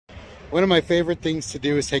One of my favorite things to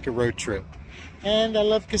do is take a road trip. And I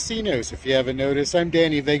love casinos. If you haven't noticed, I'm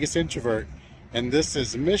Danny, Vegas Introvert. And this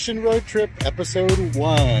is Mission Road Trip Episode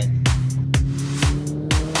 1.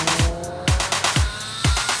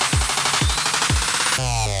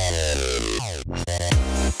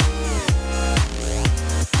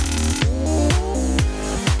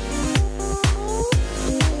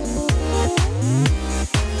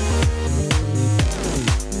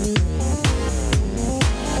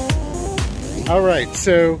 Alright,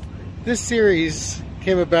 so this series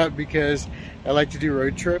came about because I like to do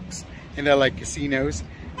road trips and I like casinos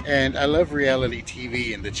and I love reality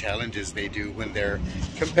TV and the challenges they do when they're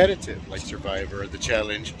competitive, like Survivor or The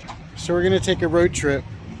Challenge. So we're going to take a road trip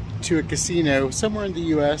to a casino somewhere in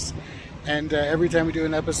the US, and every time we do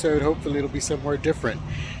an episode, hopefully it'll be somewhere different.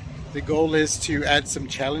 The goal is to add some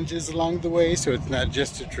challenges along the way so it's not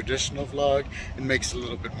just a traditional vlog and makes it a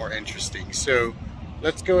little bit more interesting. So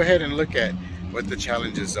let's go ahead and look at what the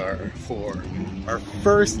challenges are for our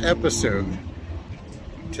first episode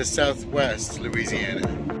to Southwest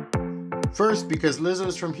Louisiana. First, because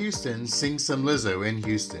Lizzo's from Houston, sing some Lizzo in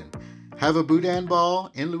Houston. Have a boudin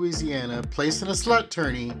ball in Louisiana, place in a slut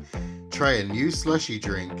tourney, try a new slushy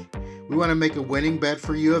drink. We want to make a winning bet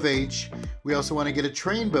for U of H. We also want to get a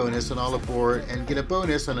train bonus on all aboard and get a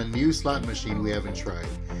bonus on a new slot machine we haven't tried.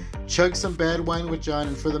 Chug some bad wine with John,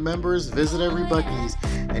 and for the members, visit every Buc-ee's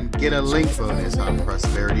and get a link bonus on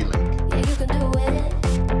Prosperity Link. Yeah, you can do it.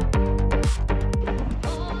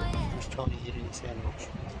 There's Tony eating a sandwich.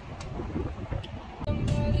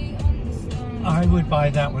 I would buy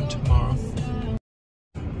that one tomorrow.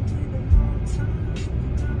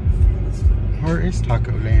 Where is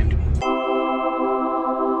Taco Land?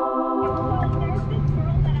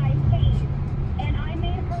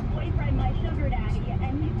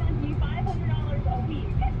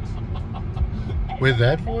 With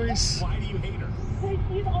that voice? Why do you hate her? Because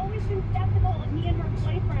she's always been skeptical of me and her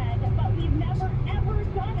boyfriend, but we've never ever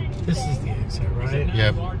done anything. This is the exit, right?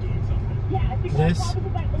 Yep. Yeah, because This? that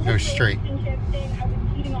was my old Go straight. relationship saying I was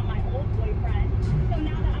cheating on my old boyfriend. So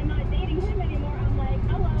now that I'm not dating him anymore, I'm like,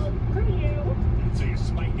 hello, screw you. So you're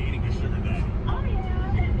spite dating your sugar daddy. Oh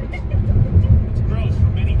yeah. It's gross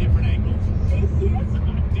from many different angles. Thank you.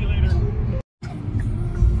 See you later.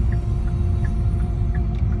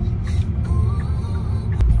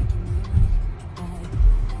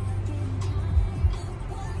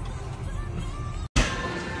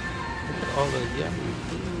 All the yummy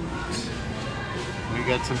foods. We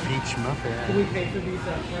got some peach muffin. Can we pay for these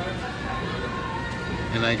up front?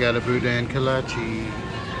 And I got a boudin kolache.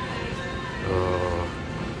 Oh.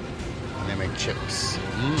 And they make chips.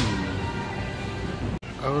 Mmm.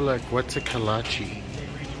 Oh, look, what's a kolache?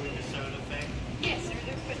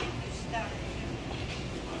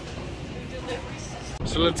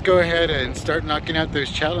 So let's go ahead and start knocking out those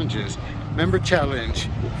challenges. Member challenge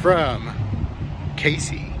from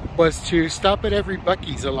Casey was to stop at every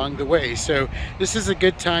Buc-ee's along the way. So this is a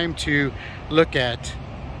good time to look at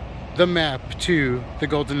the map to the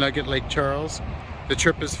Golden Nugget Lake Charles. The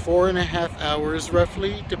trip is 4.5 hours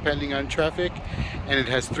roughly, depending on traffic, and it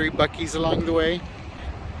has 3 Buc-ee's along the way.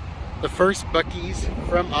 The first Buc-ee's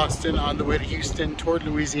from Austin on the way to Houston toward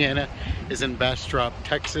Louisiana is in Bastrop,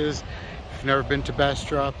 Texas. If you've never been to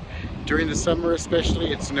Bastrop, during the summer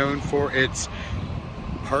especially, it's known for its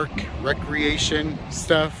park recreation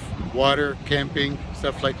stuff, water, camping,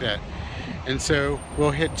 stuff like that. And so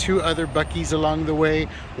we'll hit 2 other Buc-ee's along the way,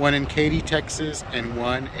 one in Katy, Texas, and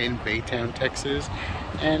one in Baytown, Texas.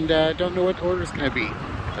 And don't know what order it's going to be.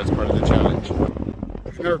 That's part of the challenge.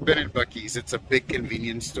 If you've never been in Buc-ee's, it's a big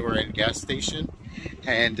convenience store and gas station,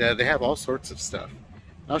 and they have all sorts of stuff.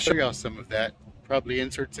 I'll show y'all some of that. Probably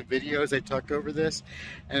insert some videos I talk over this,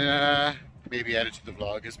 and maybe add it to the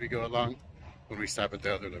vlog as we go along when we stop at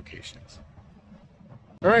the other locations.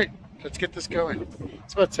 All right, let's get this going.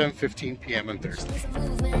 It's about 7:15 p.m. on Thursday.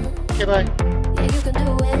 Okay, bye. Yeah, you can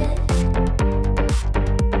do it.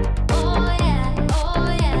 Oh yeah,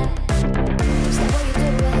 oh yeah. Just the way you do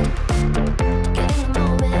it. Get in the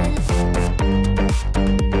moment.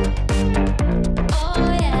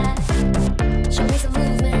 Oh yeah. Show me some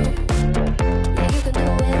movement. Yeah, you can do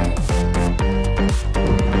it. Oh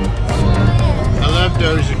yeah. I love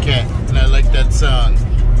Doja Cat, and I like that song.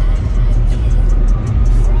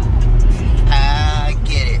 I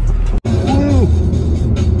get it. Woo!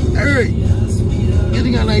 Alright,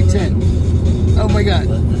 getting on I-10. Oh my god.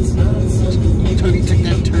 Tony took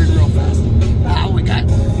that turn real fast. Oh my god.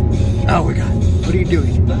 Oh my god. What are you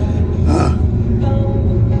doing?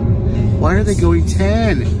 Why are they going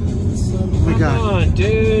 10? Oh my god. Come on,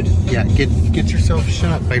 dude. Yeah, get yourself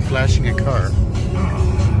shot by flashing a car.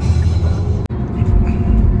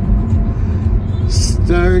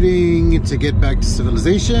 Starting to get back to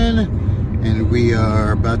civilization, and we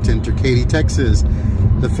are about to enter Katy, Texas,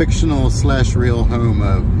 the fictional / real home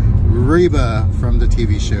of Reba from the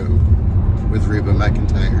TV show with Reba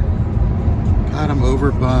McEntire. God, I'm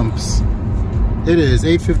over bumps. It is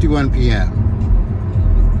 8:51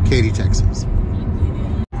 p.m. Katy, Texas.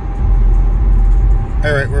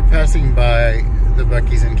 Alright, we're passing by the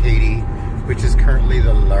Buc-ee's in Katy, which is currently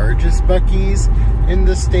the largest Buc-ee's in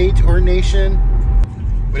the state or nation.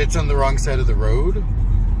 But it's on the wrong side of the road,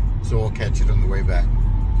 so we'll catch it on the way back.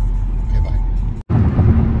 Okay, bye.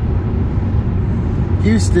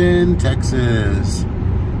 Houston, Texas.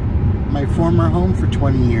 My former home for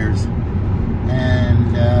 20 years.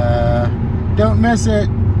 And don't miss it.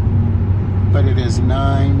 But it is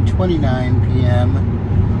 9:29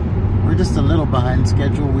 p.m. We're just a little behind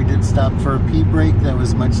schedule. We did stop for a pee break that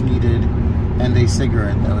was much needed, and a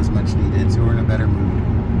cigarette that was much needed, so we're in a better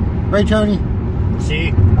mood. Right, Tony?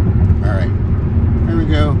 See? Alright, here we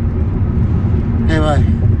go. Hey, bye.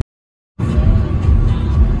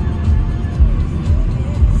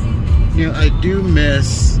 You know, I do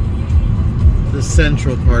miss the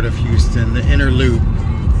central part of Houston, the inner loop.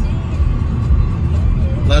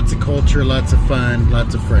 Lots of culture, lots of fun,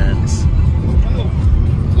 lots of friends.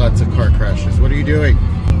 Lots of car crashes. What are you doing?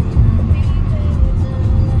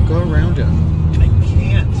 Go around him. I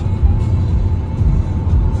can't.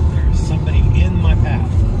 There's somebody in my path.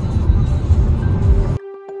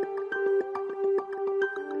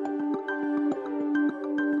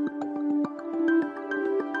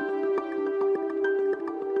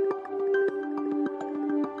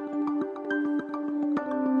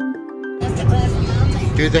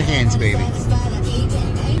 Do the hands, baby.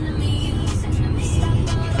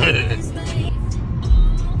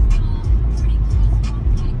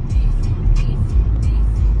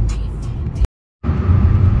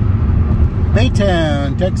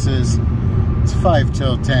 Baytown, Texas. It's 5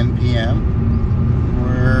 till 10 p.m.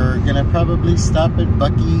 We're gonna probably stop at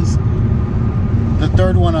Buc-ee's. The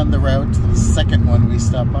third one on the route, the second one we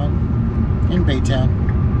stop on in Baytown.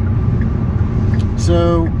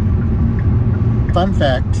 So, fun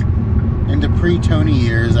fact, in the pre-Tony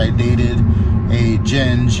years, I dated a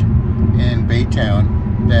ginge in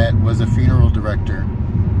Baytown that was a funeral director.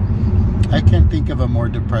 I can't think of a more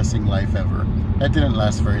depressing life ever. That didn't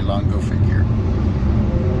last very long, go figure.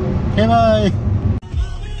 Okay, bye!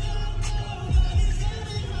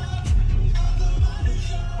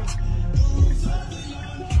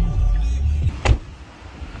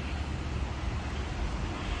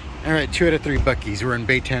 Alright, 2 out of 3 Buc-ee's. We're in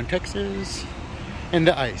Baytown, Texas. And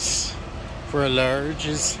the ice for a large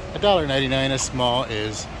is $1.99, a small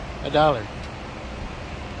is $1.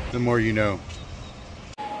 The more you know.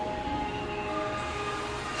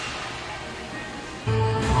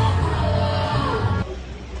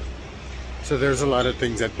 So there's a lot of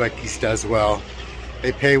things that Buc-ee's does well.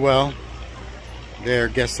 They pay well. Their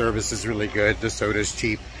guest service is really good. The soda's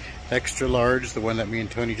cheap. Extra large, the one that me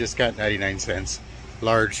and Tony just got, 99 cents.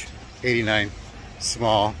 Large, 89.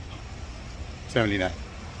 Small, 79.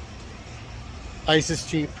 Ice is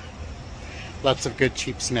cheap. Lots of good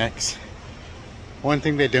cheap snacks. One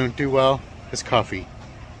thing they don't do well is coffee.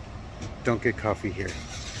 Don't get coffee here.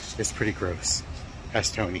 It's pretty gross.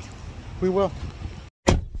 Ask Tony. We will.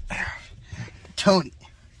 Tony,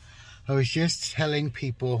 I was just telling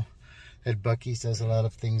people that Buc-ee's does a lot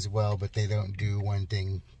of things well, but they don't do one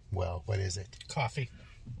thing well. What is it? Coffee.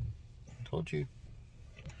 Told you.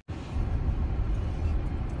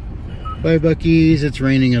 Bye, Buc-ee's. It's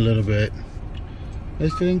raining a little bit. I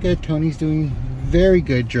think that Tony's doing very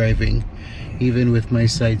good driving, even with my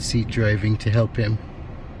side seat driving to help him.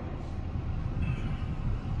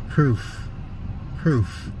 Proof.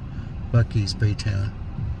 Buc-ee's, Baytown.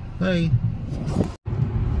 Bye.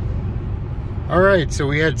 Alright, so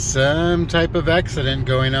we had some type of accident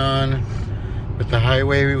going on, but the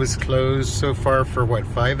highway was closed so far for what,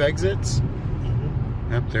 5 exits?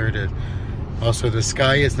 Yep, there it is. Also, the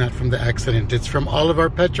sky is not from the accident. It's from all of our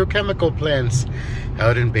petrochemical plants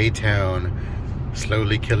out in Baytown,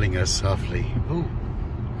 slowly killing us softly. Ooh.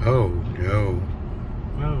 Oh, no.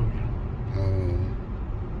 Oh. Oh.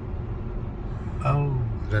 Oh.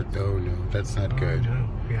 Oh, no. That's not good. No.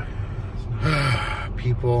 Yeah.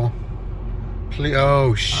 People, please.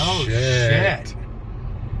 Oh, shit. Oh, shit.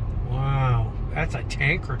 Wow. That's a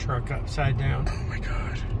tanker truck upside down. Oh, my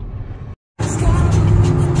God.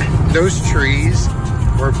 Those trees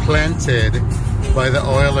were planted by the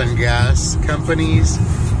oil and gas companies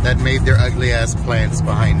that made their ugly ass plants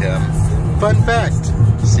behind them. Fun fact.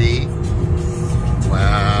 See?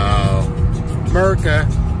 Wow. America.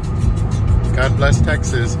 God bless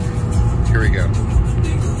Texas. Here we go.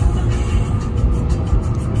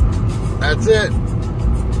 That's it.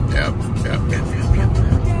 Yep.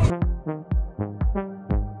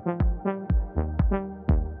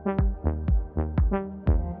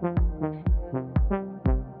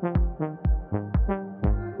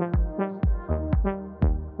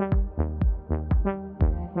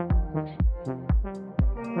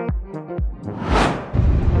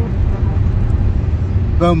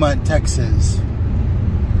 Beaumont, Texas,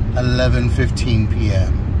 11:15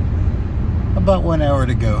 p.m. About 1 hour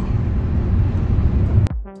to go.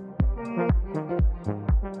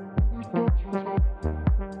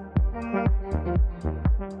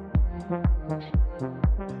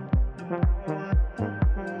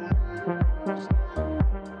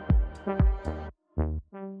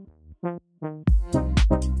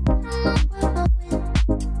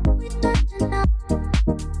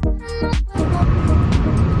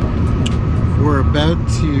 We're about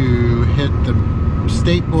to hit the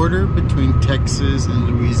state border between Texas and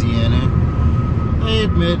Louisiana. I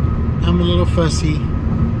admit I'm a little fussy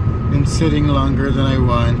and sitting longer than I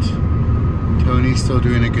want. Tony's still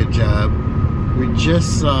doing a good job. We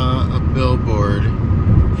just saw a billboard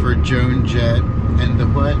for Joan Jett and the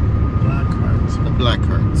what? Blackhearts. The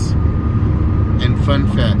Blackhearts. And fun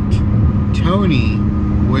fact, Tony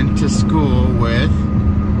went to school with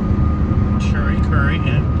Sherry Curry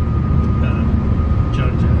and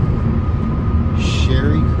Joan Jett.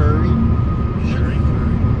 Sherry Curry? Sherry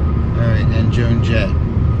Curry. Alright, and Joan Jett.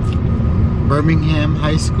 Birmingham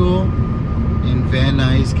High School in Van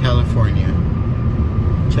Nuys, California.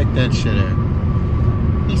 Check that shit out.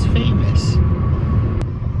 He's famous.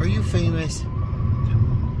 Are you famous?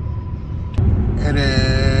 It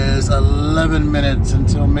is 11 minutes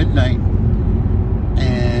until midnight.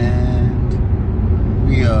 And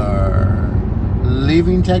we are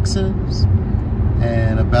leaving Texas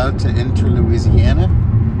and about to enter Louisiana.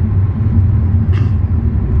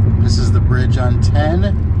 This is the bridge on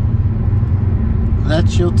 10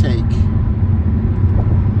 that you'll take,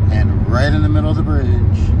 and right in the middle of the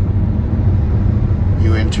bridge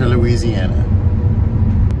you enter Louisiana.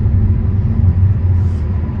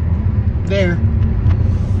 There,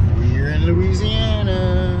 we're in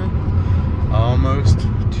Louisiana, almost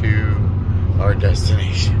to our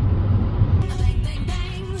destination.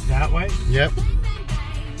 That way? Yep.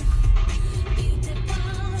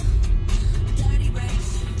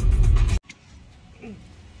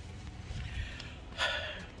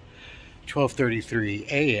 $12:33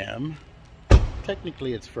 a.m.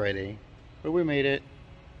 Technically it's Friday, but we made it.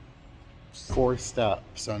 4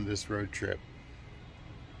 stops on this road trip.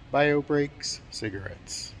 Bio breaks,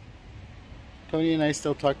 cigarettes. Tony and I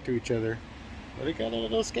still talk to each other, but it got a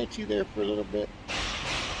little sketchy there for a little bit.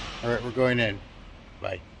 Alright, we're going in.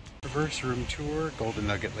 Bye. Reverse room tour, Golden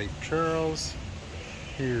Nugget Lake Charles.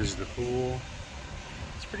 Here's the pool.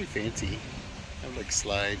 It's pretty fancy. I have like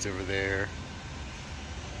slides over there.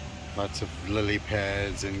 Lots of lily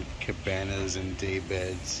pads and cabanas and day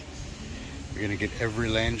beds. We're gonna get every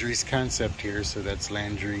Landry's concept here, so that's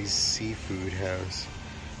Landry's Seafood House.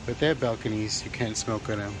 But they have balconies, you can't smoke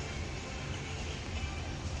on them.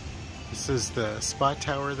 This is the spa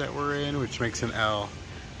tower that we're in, which makes an L.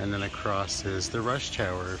 And then across is the Rush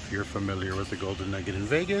Tower, if you're familiar with the Golden Nugget in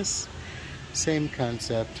Vegas. Same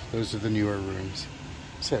concept, those are the newer rooms.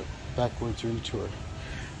 So, backwards room tour.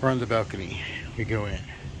 We're on the balcony, we go in.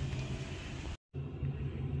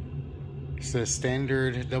 It's a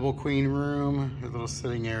standard double queen room, a little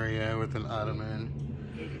sitting area with an ottoman.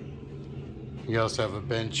 You also have a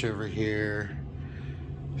bench over here.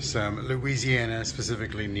 Some Louisiana,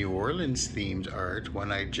 specifically New Orleans themed art.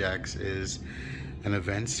 One-Eyed Jack's is an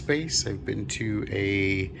event space. I've been to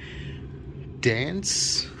a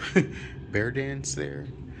dance, bear dance there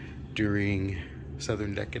during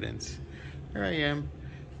Southern Decadence. Here I am.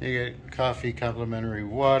 You get coffee, complimentary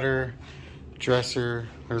water, dresser,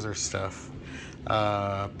 there's our stuff.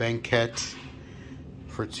 Banquette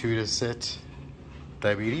for 2 to sit,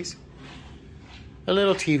 diabetes. A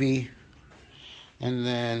little TV, and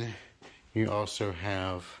then you also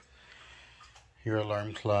have your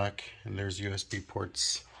alarm clock, and there's USB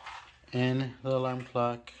ports in the alarm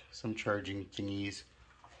clock, some charging thingies,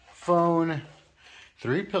 phone,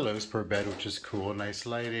 3 pillows per bed, which is cool, nice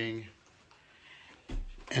lighting.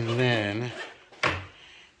 And then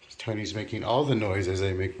Tony's making all the noise as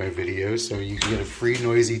I make my videos, so you can get a free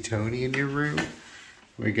noisy Tony in your room.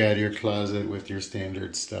 We got your closet with your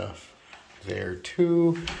standard stuff there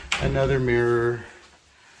too. Another mirror,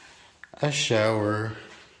 a shower,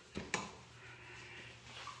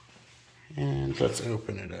 and let's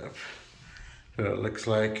open it up. So it looks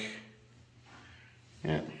like,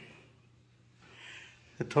 yeah,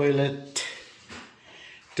 the toilet,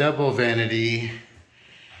 double vanity.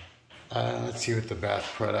 Let's see what the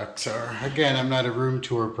bath products are. Again, I'm not a room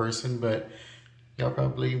tour person, but y'all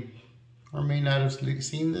probably or may not have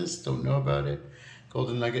seen this, don't know about it.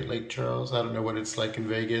 Golden Nugget, Lake Charles. I don't know what it's like in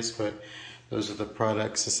Vegas, but those are the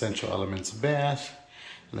products, essential elements bath.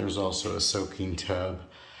 And there's also a soaking tub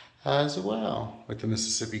as well with the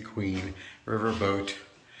Mississippi Queen riverboat.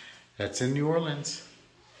 That's in New Orleans.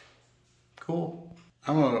 Cool.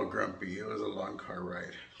 I'm a little grumpy. It was a long car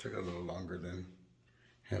ride. It took a little longer than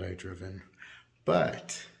had I driven.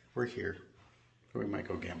 But we're here. We might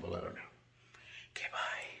go gamble, I don't know. Okay,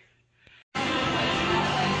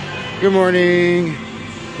 bye. Good morning.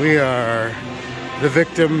 We are the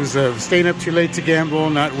victims of staying up too late to gamble,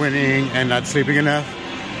 not winning, and not sleeping enough.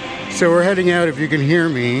 So we're heading out, if you can hear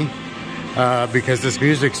me, because this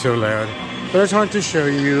music's so loud. But I just want to show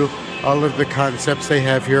you all of the concepts they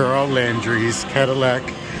have here are all Landry's, Cadillac,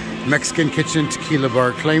 Mexican Kitchen, Tequila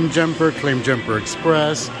Bar, Claim Jumper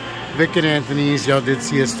Express, Vic and Anthony's. Y'all did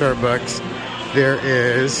see a Starbucks. There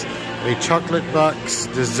is a chocolate box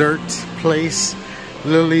dessert place,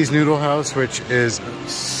 Lily's Noodle House, which is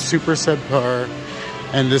super subpar,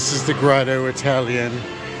 and this is the Grotto Italian,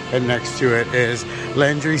 and next to it is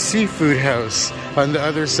Landry Seafood House. On the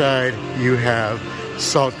other side, you have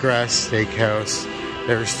Saltgrass Steakhouse.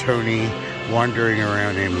 There's Tony wandering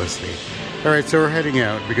around aimlessly. All right, so we're heading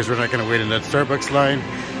out because we're not going to wait in that Starbucks line.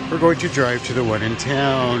 We're going to drive to the one in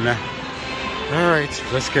town. All right,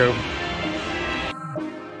 let's go.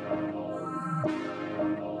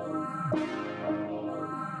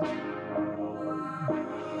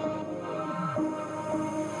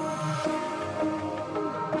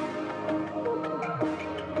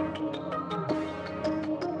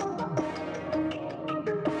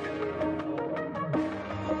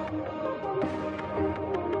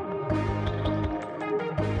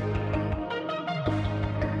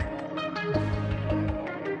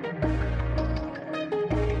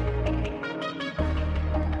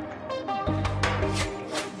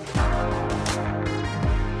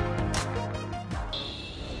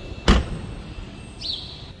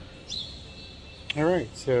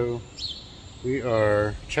 Alright, so we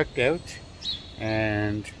are checked out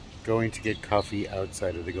and going to get coffee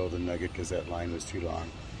outside of the Golden Nugget because that line was too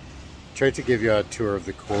long. Tried to give you a tour of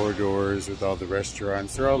the corridors with all the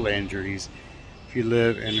restaurants. They're all Landry's. If you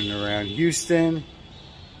live in and around Houston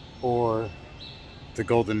or the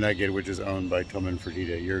Golden Nugget, which is owned by Tillman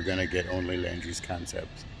Fertitta, you're going to get only Landry's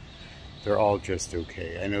concepts. They're all just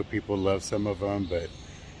okay. I know people love some of them, but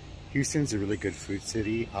Houston's a really good food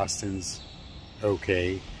city. Austin's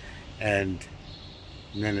okay, and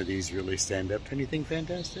none of these really stand up to anything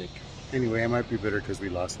fantastic. Anyway, I might be bitter because we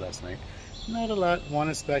lost last night. Not a lot. Want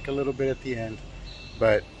us back a little bit at the end,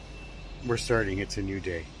 but we're starting. It's a new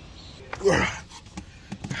day.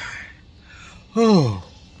 Oh.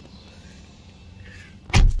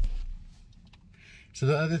 So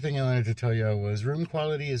the other thing I wanted to tell y'all was room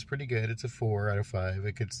quality is pretty good. It's a 4 out of 5.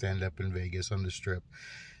 It could stand up in Vegas on the Strip.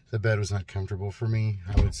 The bed was not comfortable for me.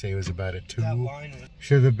 I would say it was about a 2.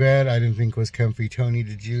 So the bed I didn't think was comfy. Tony,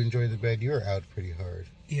 did you enjoy the bed? You were out pretty hard.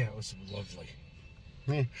 Yeah, it was lovely.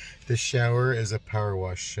 The shower is a power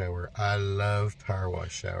wash shower. I love power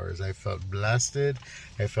wash showers. I felt blasted.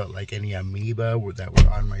 I felt like any amoeba that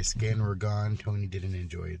were on my skin were gone. Tony didn't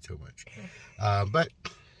enjoy it so much. But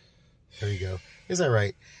there you go. It's all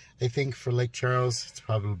right. I think for Lake Charles, it's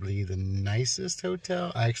probably the nicest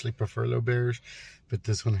hotel. I actually prefer L'Auberge, but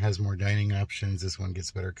this one has more dining options. This one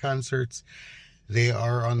gets better concerts. They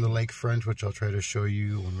are on the lakefront, which I'll try to show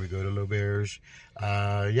you when we go to L'Auberge.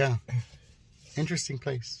 Yeah, interesting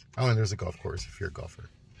place. Oh, and there's a golf course if you're a golfer.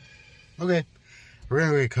 Okay, we're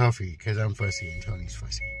gonna go get coffee because I'm fussy and Tony's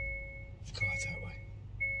fussy. Go out that way.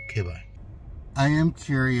 Okay, bye. I am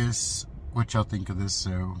curious what y'all think of this.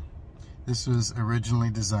 So this was originally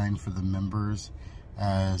designed for the members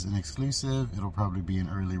as an exclusive. It'll probably be an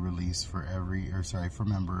early release for for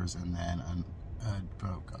members, and then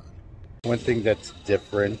oh god. One thing that's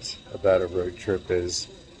different about a road trip is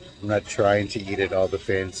I'm not trying to eat at all the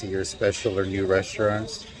fancy or special or new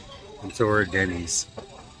restaurants, and so we're at Denny's.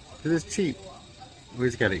 Because it's cheap. We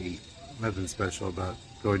just gotta eat. Nothing special about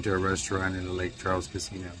going to a restaurant in the Lake Charles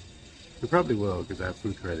Casino. We probably will because I have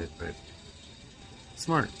food credit, but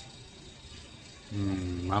smart.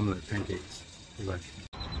 Omelet pancakes. Goodbye.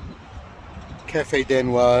 Cafe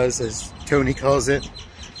Danoise, as Tony calls it.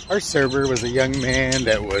 Our server was a young man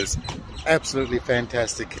that was absolutely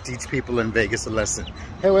fantastic, could teach people in Vegas a lesson.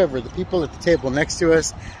 However, the people at the table next to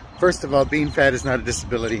us, first of all, being fat is not a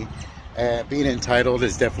disability. Being entitled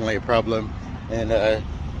is definitely a problem. And the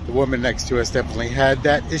woman next to us definitely had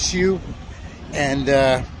that issue. And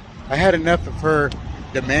I had enough of her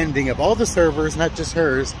demanding of all the servers, not just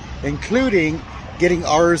hers, including getting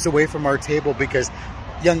ours away from our table because,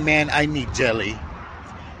 young man, I need jelly.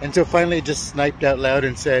 And so finally I just sniped out loud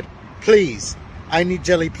and said, please, I need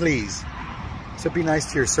jelly, please. So be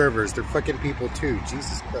nice to your servers. They're fucking people too.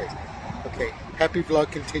 Jesus Christ. Okay, happy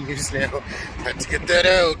vlog continues now. Had to get that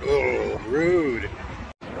out. Oh, rude.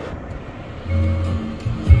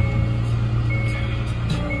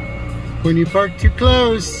 When you park too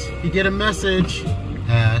close, you get a message.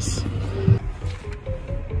 Ass.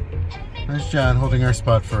 There's John holding our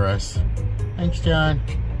spot for us. Thanks, John.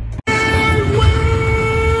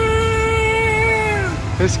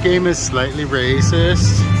 This game is slightly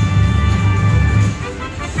racist.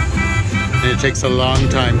 And it takes a long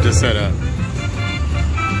time to set up.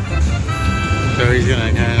 So he's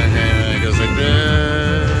gonna kind of goes like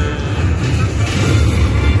this.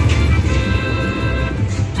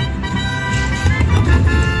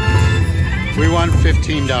 We won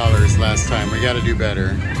 $15 last time. We gotta do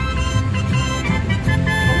better.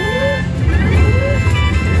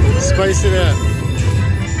 Spice it up.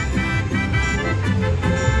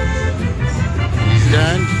 He's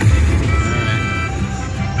done.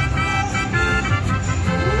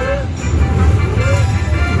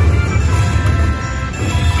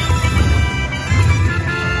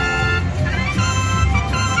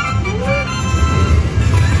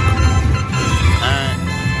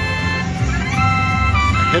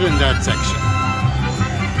 Hit in that section.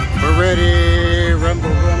 We're ready. Rumble,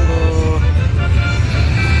 rumble.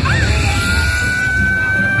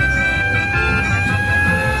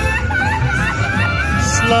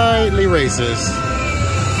 Slightly racist.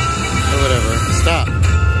 Or whatever. Stop.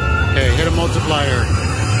 Okay, hit a multiplier.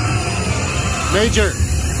 Major.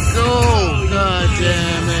 Oh, god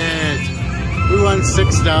damn it. We won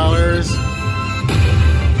 $6.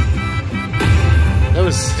 That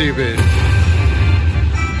was stupid.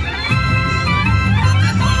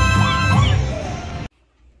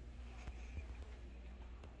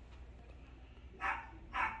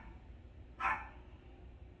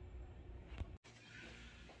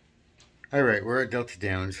 Alright, we're at Delta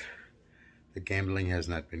Downs. The gambling has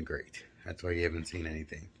not been great. That's why you haven't seen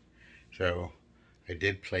anything. So, I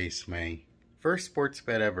did place my first sports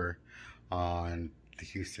bet ever on the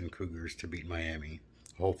Houston Cougars to beat Miami.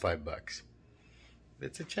 A whole $5.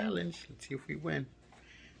 It's a challenge. Let's see if we win.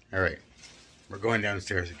 Alright, we're going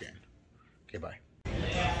downstairs again. Okay, bye.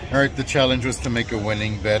 Alright, the challenge was to make a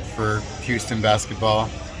winning bet for Houston basketball.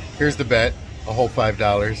 Here's the bet, a whole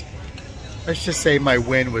 $5. Let's just say my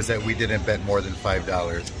win was that we didn't bet more than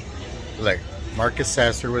 $5. Like, Marcus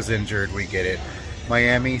Sasser was injured, we get it.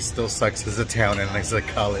 Miami still sucks as a town and as a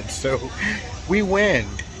college, so we win.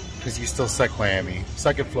 Because you still suck, Miami.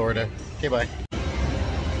 Suck it, Florida. Okay, bye.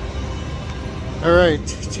 Alright,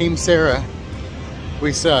 Team Sarah.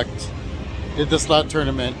 We sucked. Did the slot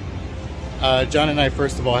tournament. John and I,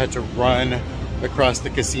 first of all, had to run across the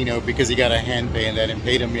casino because he got a hand pay and they hadn't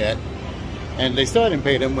paid him yet. And they still hadn't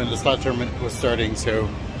paid him when the slot tournament was starting, so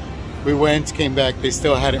we went, came back, they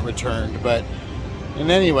still hadn't returned. But,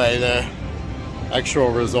 and anyway, the actual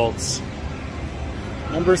results.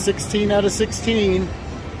 Number 16 out of 16.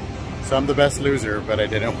 So I'm the best loser, but I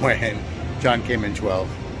didn't win. John came in 12.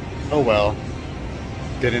 Oh well.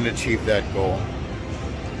 Didn't achieve that goal.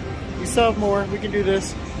 We still have more, we can do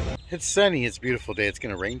this. It's sunny, it's a beautiful day. It's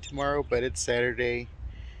gonna rain tomorrow, but it's Saturday.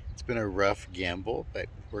 It's been a rough gamble, but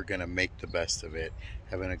we're gonna make the best of it.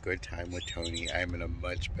 Having a good time with Tony. I'm in a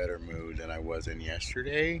much better mood than I was in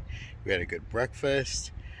yesterday. We had a good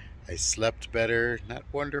breakfast. I slept better. Not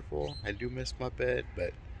wonderful. I do miss my bed,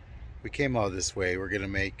 but we came all this way. We're gonna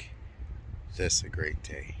make this a great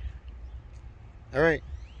day. All right,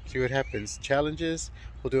 see what happens. Challenges,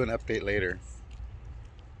 we'll do an update later.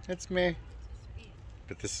 That's me.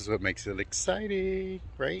 But this is what makes it exciting,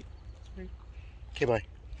 right? Okay, bye.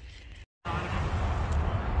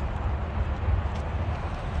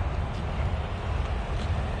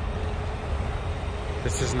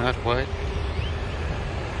 This is not what?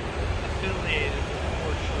 Affiliated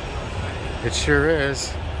with Roadtrip. It sure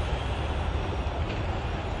is.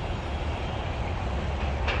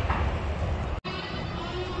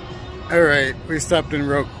 Alright, we stopped in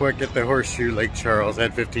real quick at the Horseshoe Lake Charles.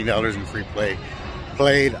 Had $15 in free play.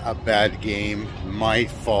 Played a bad game. My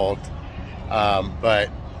fault. But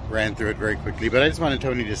ran through it very quickly. But I just wanted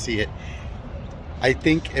Tony to see it. I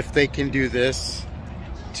think if they can do this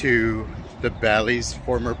to the Bally's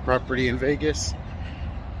former property in Vegas,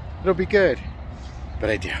 it'll be good. But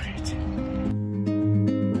I doubt it.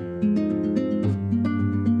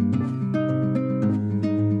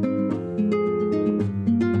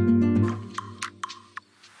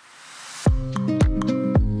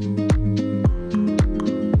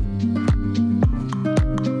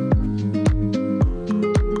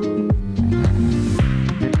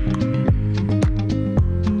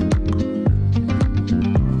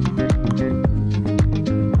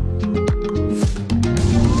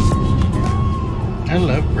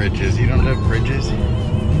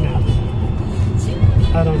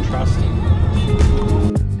 I don't trust him.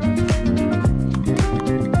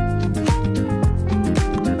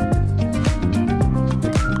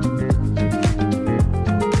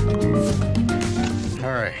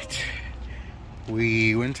 Alright,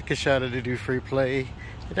 we went to Coshada to do free play.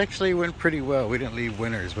 It actually went pretty well. We didn't leave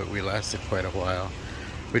winners, but we lasted quite a while,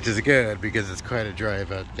 which is good because it's quite a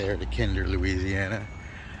drive out there to Kinder, Louisiana.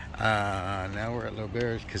 Now we're at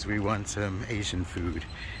L'Auberge because we want some Asian food.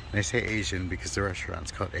 And I say Asian because the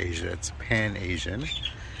restaurant's called Asia. It's Pan-Asian.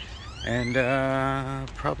 And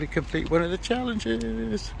probably complete one of the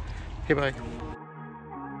challenges. Okay, bye.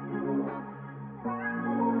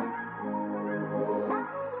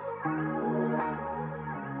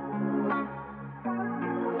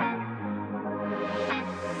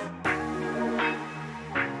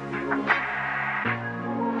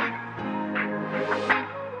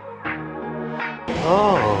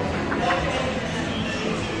 Oh.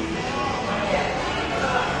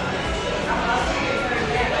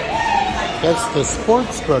 That's the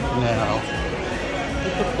sports book now.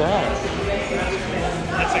 Look at that.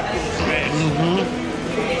 That's a cool space. Mm-hmm.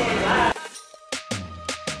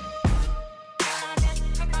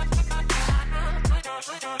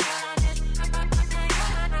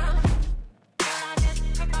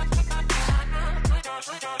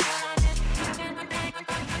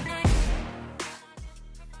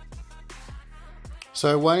 So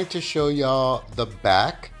I wanted to show y'all the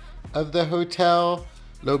back of the hotel.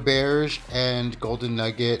 L'Auberge and Golden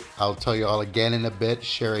Nugget, I'll tell you all again in a bit,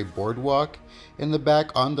 share a boardwalk in the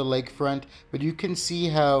back on the lakefront, but you can see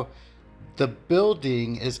how the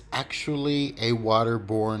building is actually a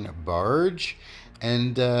waterborne barge,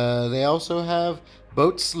 and they also have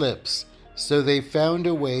boat slips. So they found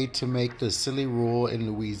a way to make the silly rule in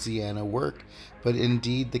Louisiana work, but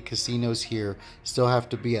indeed the casinos here still have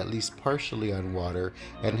to be at least partially on water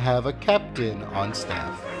and have a captain on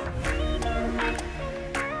staff.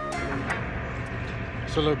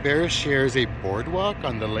 So L'Auberge shares a boardwalk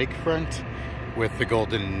on the lakefront with the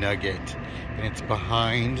Golden Nugget, and it's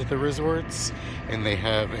behind the resorts, and they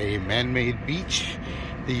have a man-made beach.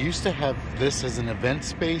 They used to have this as an event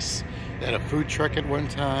space. They had a food truck at one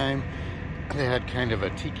time. They had kind of a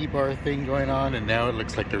tiki bar thing going on, and now it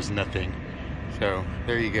looks like there's nothing. So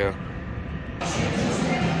there you go.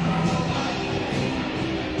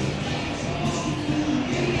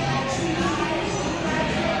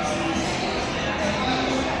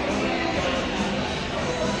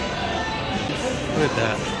 Look at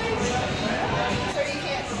that.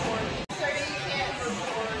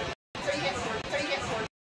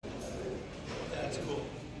 That's cool.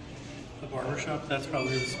 The barbershop, that's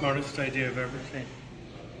probably the smartest idea I've ever seen.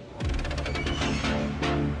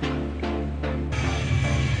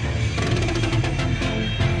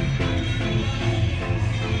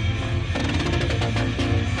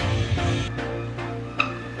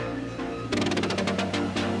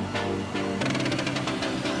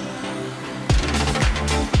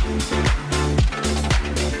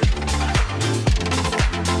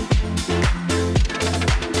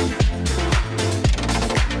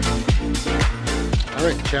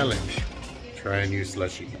 Alright, challenge. Try a new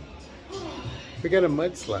slushie. We got a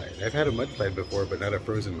mudslide. I've had a mudslide before, but not a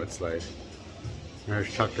frozen mudslide.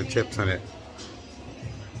 There's chocolate chips on it.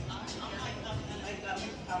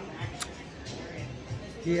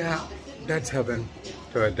 Yeah, that's heaven.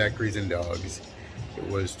 So at Daiquiris and Dogs, it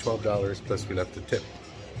was $12 plus we left a tip.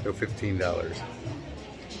 So $15.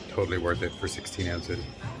 Totally worth it for 16 ounces.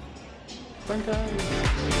 Fun times.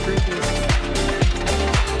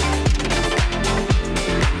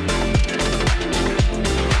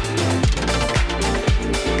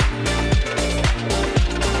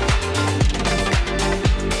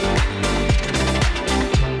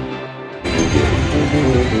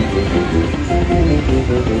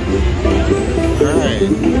 Alright,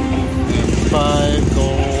 5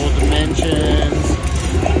 gold mentions.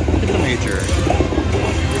 Look at the major.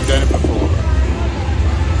 We've done it before.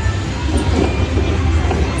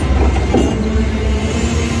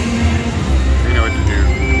 We know what to do.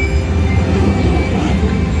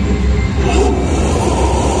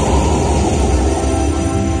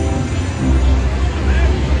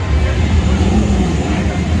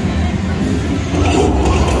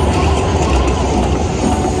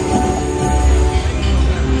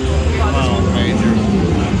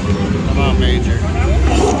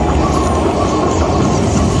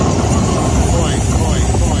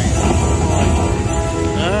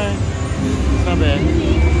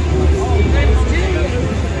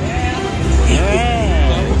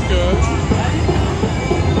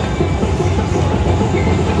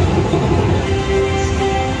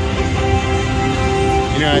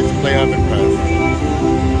 You know, I have to play up and press.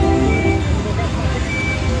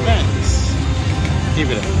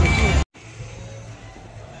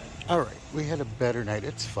 had a better night.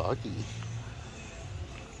 It's foggy.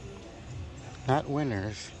 Not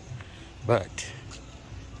winners, but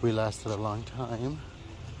we lasted a long time.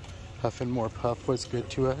 Huff and More Puff was good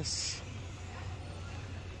to us.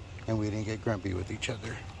 And we didn't get grumpy with each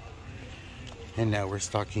other. And now we're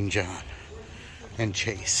stalking John and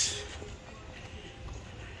Chase.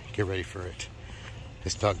 Get ready for it.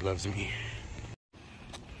 This dog loves me.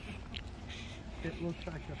 It looks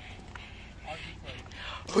like a...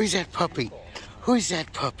 Who's that puppy? Who's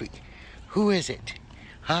that puppy? Who is it?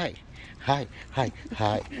 Hi. Hi, hi,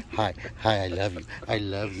 hi, hi, hi, I love you. I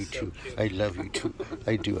love you too. I love you too.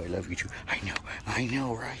 I do, I love you too. I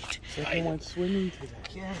know, right? I went swimming today.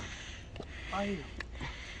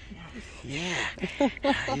 Yeah.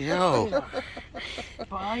 I know.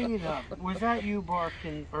 Bite up. Was that you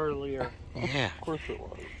barking earlier? Yeah. Of course it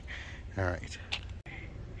was. All right.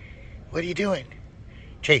 What are you doing?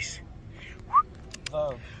 Chase.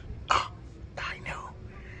 Oh. Oh, I know.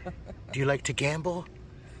 Do you like to gamble?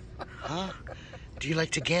 Huh? Do you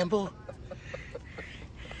like to gamble?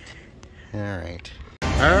 Alright.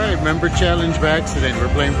 Alright, member challenge by accident.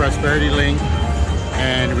 We're playing Prosperity Link.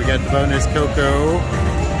 And we got the bonus Coco.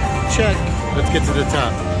 Check. Let's get to the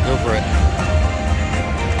top. Go for it.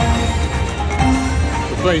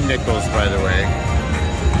 We're playing nickels, by the way.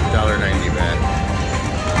 $1.90 bet.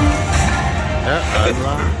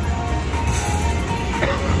 Unlock.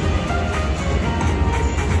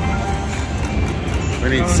 We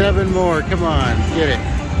need 7 more. Come on, get it.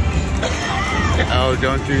 Oh,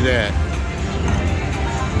 don't do that.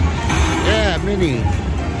 Yeah, mini.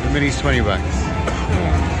 The mini's $20.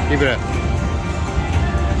 Keep it up.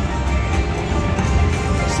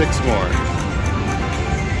 6 more.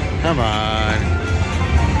 Come on.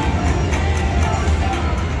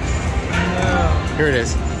 Here it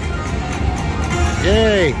is.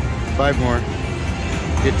 Yay! 5 more.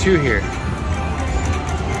 Get 2 here.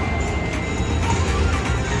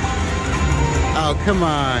 Oh, come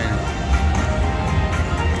on.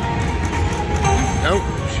 Nope,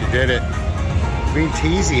 she did it. Being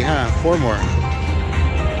teasy, huh? 4 more.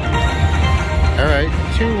 All right,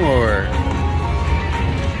 2 more.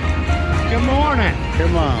 Good morning.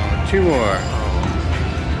 Come on, 2 more.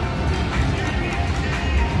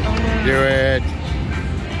 Do it.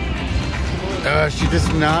 She does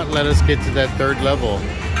not let us get to that 3rd level.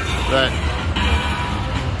 But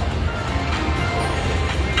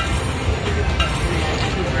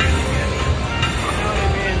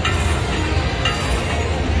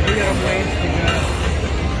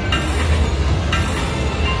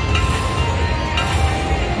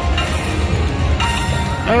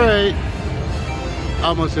all right,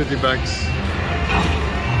 almost $50.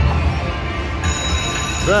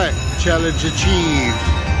 But challenge achieved.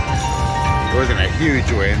 It wasn't a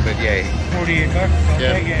huge win, but yay. $48. I'll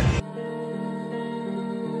take it.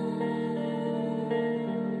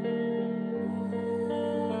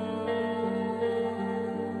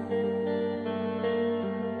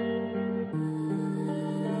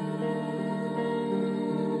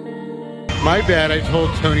 My bad, I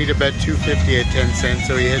told Tony to bet $2.50 at 10 cents,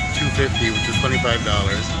 so he hit $2.50, which was $25.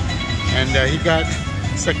 And he got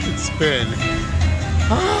second spin.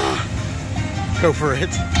 Go for it.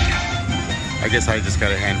 I guess I just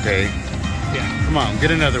got a hand pay. Yeah. Come on,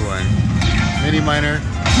 get another one. Mini, minor,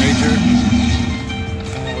 major.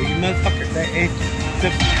 Oh, you motherfucker.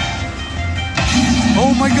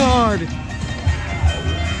 Oh my god!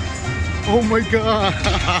 Oh my god!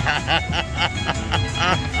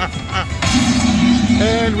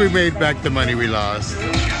 And we made back the money we lost.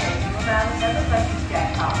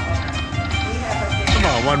 Come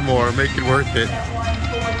on, one more, make it worth it.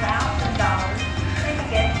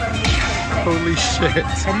 Holy shit.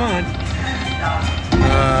 Come on.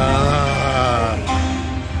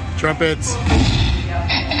 Trumpets.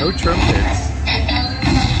 No trumpets.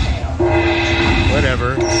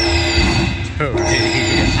 Whatever. Tony.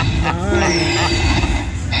 Nice.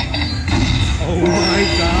 Oh my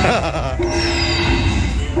god.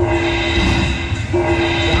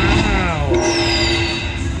 Wow.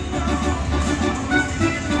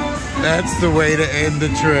 That's the way to end the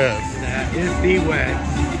trip. That is the way.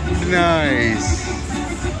 Nice.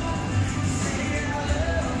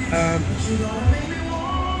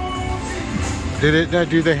 Did it not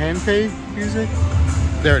do the hand pay music?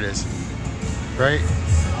 There it is. Right?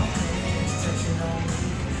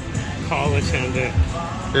 Call attendant.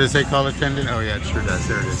 Did it say call attendant? Oh yeah, it sure does.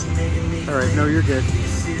 There it is. All right, no, you're good.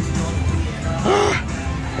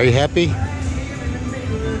 Are you happy?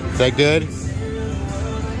 Is that good?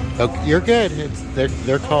 Okay, you're good.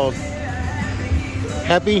 They're called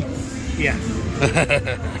happy. Yeah.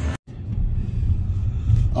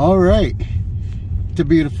 All right, It's a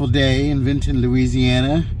beautiful day in Vinton,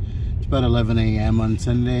 Louisiana. It's about 11 a.m. on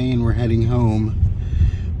Sunday and we're heading home.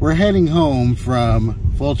 We're heading home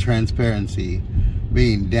from, full transparency,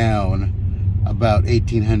 being down about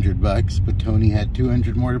 1,800 bucks, but Tony had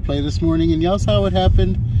 200 more to play this morning and y'all saw what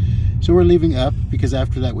happened. So we're leaving up because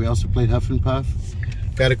after that we also played Huff and Puff.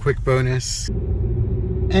 Got a quick bonus.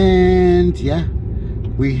 And yeah,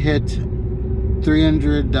 we hit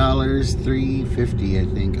 $300, $350 I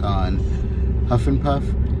think on Huff and Puff.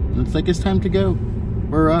 And it's like it's time to go.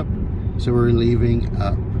 We're up. So we're leaving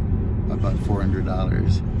up about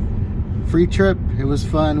 $400. Free trip. It was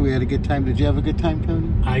fun. We had a good time. Did you have a good time, Tony?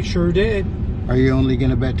 I sure did. Are you only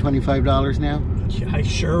gonna bet $25 now? I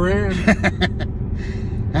sure am.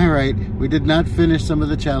 All right, we did not finish some of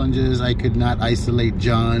the challenges. I could not isolate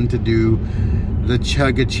John to do the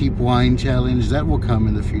chug a cheap wine challenge. That will come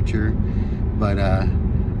in the future. But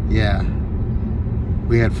yeah,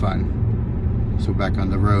 we had fun. So back on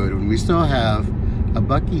the road when we still have a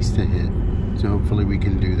Buc-ee's to hit. So hopefully we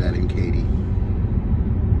can do that in Katy.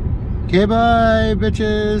 Okay, bye,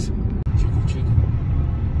 bitches. Chicken, chicken.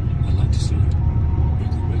 I'd like to see it.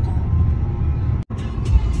 Wiggle, wiggle.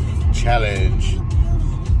 Challenge.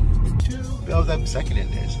 Oh, that second it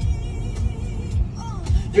is.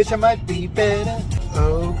 Bitch, I might be better.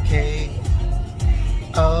 Okay.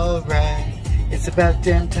 Alright. It's about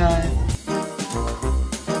damn time.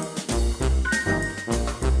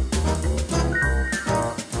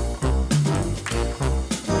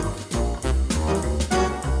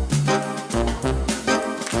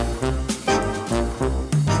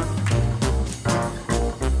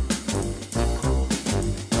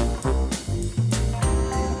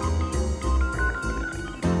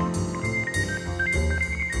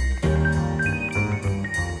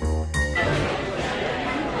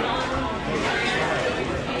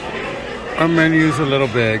 Our menu's a little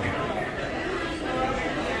big.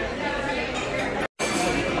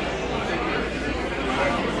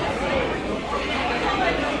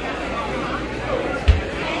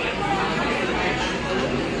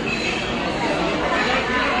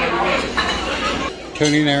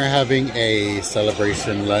 Tony and I are having a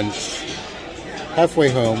celebration lunch halfway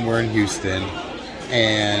home. We're in Houston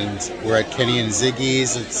and we're at Kenny and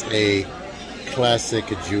Ziggy's. It's a classic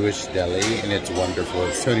Jewish deli and it's wonderful.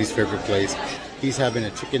 It's Tony's favorite place. He's having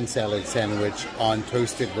a chicken salad sandwich on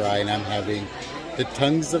toasted rye and I'm having the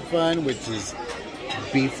tongues of fun, which is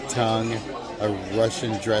beef tongue, a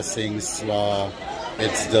Russian dressing, slaw.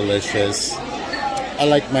 It's delicious. I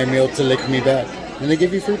like my meal to lick me back. And they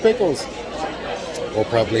give you free pickles. We'll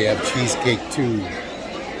probably have cheesecake too.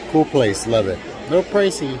 Cool place, love it. No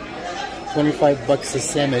pricey, 25 bucks a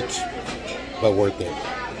sandwich, but worth it.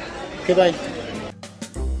 Okay, bye.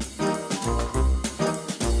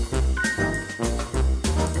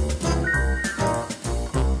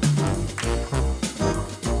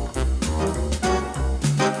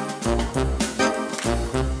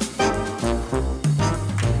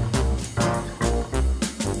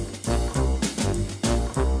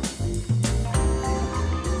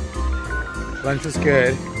 Lunch was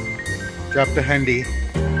good. Dropped a hundy.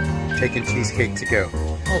 Taking cheesecake to go.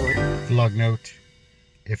 Vlog note.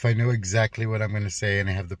 If I know exactly what I'm going to say and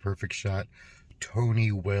I have the perfect shot, Tony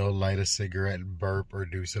will light a cigarette, burp, or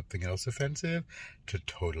do something else offensive to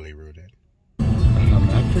totally ruin it. I'm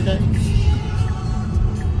not forgetting.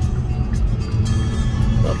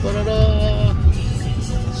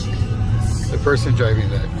 The person driving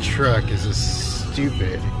that truck is a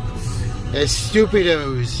stupid. A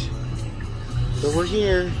stupidos. But we're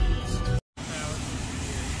here.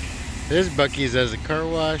 This Buc-ee's has a car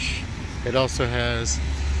wash. It also has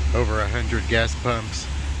over 100 gas pumps.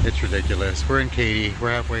 It's ridiculous. We're in Katy. We're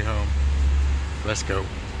halfway home. Let's go.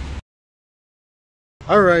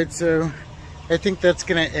 Alright, so I think that's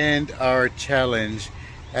going to end our challenge,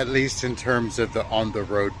 at least in terms of the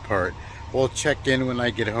on-the-road part. We'll check in when I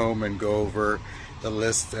get home and go over the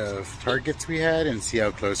list of targets we had and see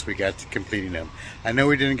how close we got to completing them. I know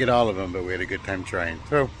we didn't get all of them, but we had a good time trying.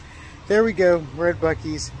 So there we go. We're at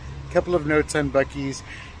Buc-ee's. A couple of notes on Buc-ee's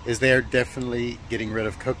is they are definitely getting rid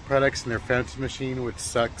of Coke products in their fountain machine, which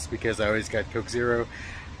sucks because I always got Coke Zero,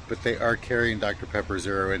 but they are carrying Dr. Pepper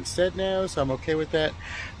Zero instead now, so I'm okay with that.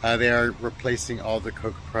 They are replacing all the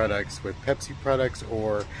Coke products with Pepsi products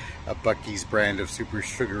or a Buc-ee's brand of super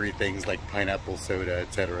sugary things like pineapple soda,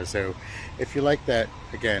 etc. So if you like that,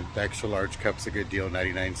 again, the extra large cup's a good deal,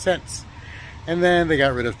 99 cents. And then they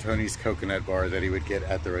got rid of Tony's coconut bar that he would get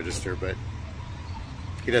at the register, but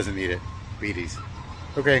he doesn't need it. Beaties.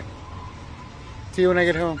 Okay. See you when I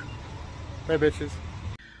get home. Bye, bitches.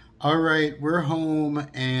 All right, we're home,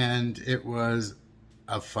 and it was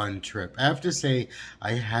a fun trip. I have to say,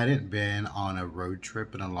 I hadn't been on a road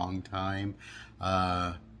trip in a long time,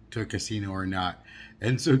 to a casino or not.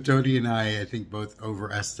 And so Tony and I think both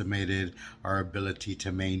overestimated our ability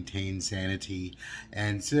to maintain sanity.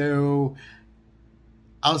 And so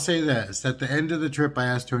I'll say this, at the end of the trip, I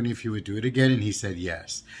asked Tony if he would do it again, and he said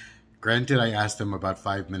yes. Granted, I asked him about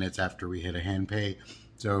 5 minutes after we hit a hand pay,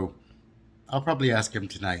 so I'll probably ask him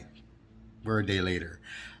tonight. We're a day later.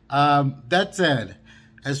 That said,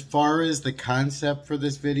 as far as the concept for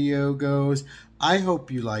this video goes, I hope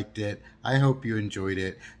you liked it. I hope you enjoyed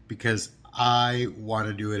it, because I want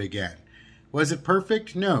to do it again. Was it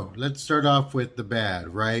perfect? No. Let's start off with the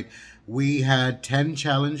bad, right? We had 10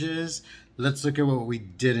 challenges. Let's look at what we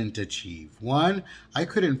didn't achieve. One, I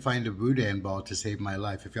couldn't find a boudin ball to save my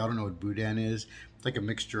life. If y'all don't know what boudin is, it's like a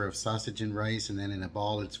mixture of sausage and rice, and then in a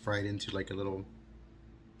ball it's fried into like a little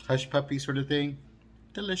hush puppy sort of thing.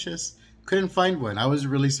 Delicious. Couldn't find one. I was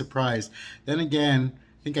really surprised. Then again,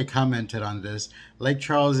 I think I commented on this. Lake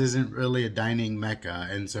Charles isn't really a dining mecca,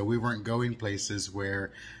 and so we weren't going places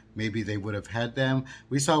where maybe they would have had them.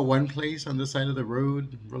 We saw one place on the side of the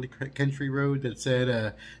road, really country road, that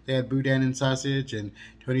said they had boudin and sausage, and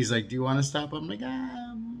Tony's like, do you want to stop? I'm like,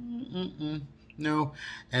 no.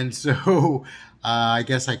 And so I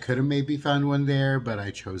guess I could have maybe found one there, but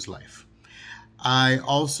I chose life. I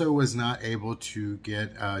also was not able to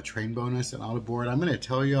get a train bonus and all aboard. I'm going to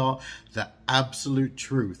tell y'all the absolute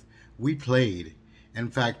truth. We played. In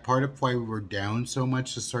fact, part of why we were down so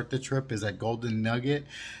much to start the trip is that Golden Nugget,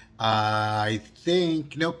 I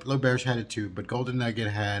think, nope, Low Bearish had it too, but Golden Nugget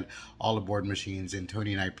had all aboard machines, and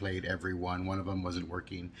Tony and I played every one. One of them wasn't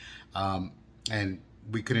working, and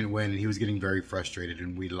we couldn't win, and he was getting very frustrated,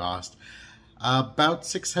 and we lost about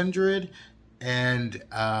 600. And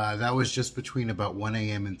that was just between about 1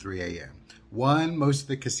 a.m. and 3 a.m. Most of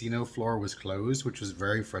the casino floor was closed, which was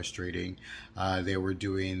very frustrating. They were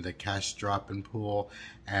doing the cash drop and pull,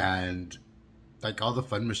 and like all the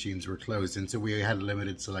fun machines were closed. And so we had a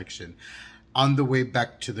limited selection. On the way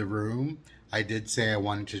back to the room, I did say I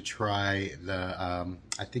wanted to try the,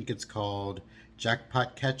 I think it's called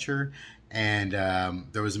Jackpot Catcher. And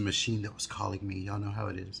there was a machine that was calling me. Y'all know how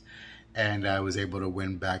it is. And I was able to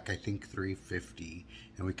win back, I think, $350,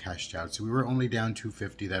 and we cashed out. So we were only down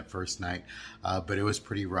 $250 that first night, but it was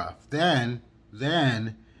pretty rough. Then,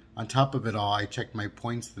 on top of it all, I checked my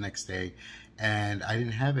points the next day, and I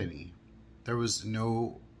didn't have any. There was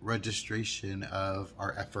no registration of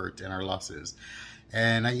our effort and our losses.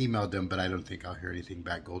 And I emailed them, but I don't think I'll hear anything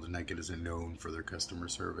back. Golden Nugget isn't known for their customer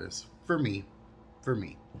service. For me.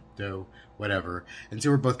 So, whatever. And so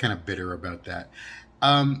we're both kind of bitter about that.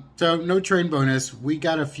 So no train bonus. We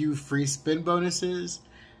got a few free spin bonuses.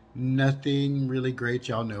 Nothing really great.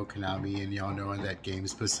 Y'all know Konami, and y'all know in that game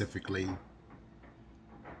specifically.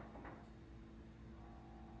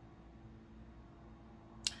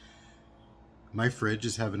 My fridge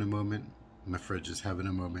is having a moment.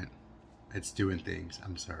 It's doing things.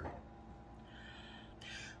 I'm sorry.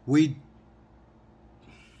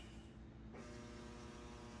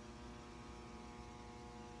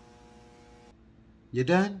 You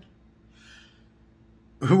done?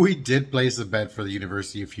 We did place a bet for the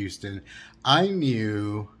University of Houston. I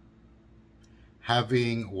knew,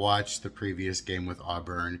 having watched the previous game with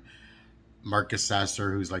Auburn, Marcus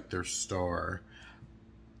Sasser, who's like their star,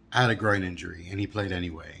 had a groin injury, and he played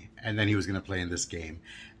anyway. And then he was going to play in this game.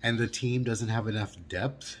 And the team doesn't have enough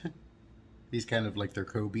depth. He's kind of like their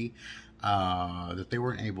Kobe, that they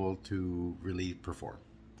weren't able to really perform.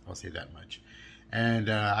 I'll say that much. And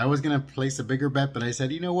I was going to place a bigger bet, but I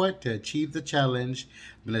said, you know what? To achieve the challenge,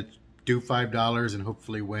 I'm going to do $5 and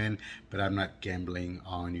hopefully win, but I'm not gambling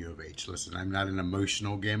on U of H. Listen, I'm not an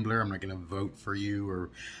emotional gambler. I'm not going to vote for you or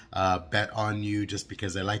bet on you just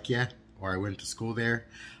because I like you or I went to school there.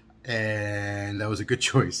 And that was a good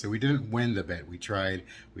choice. So we didn't win the bet. We tried.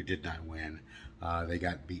 We did not win. They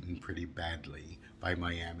got beaten pretty badly by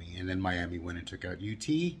Miami. And then Miami went and took out UT,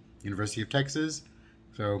 University of Texas.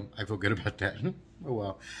 So I feel good about that. Oh,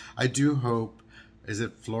 well. I do hope, is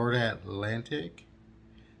it Florida Atlantic?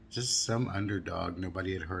 Just some underdog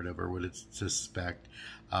nobody had heard of or would suspect.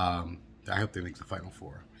 I hope they make the Final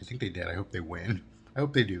Four. I think they did. I hope they win. I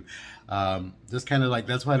hope they do. Just kind of like,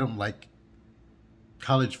 that's why I don't like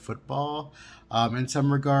college football. In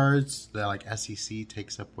some regards, the like SEC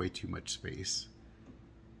takes up way too much space.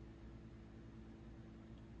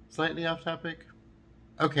 Slightly off topic.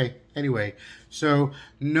 Okay, anyway, so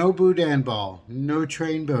no boudin ball, no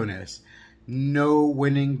train bonus, no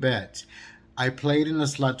winning bet. I played in a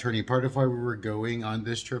slot tourney. Part of why we were going on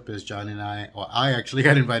this trip is John and I actually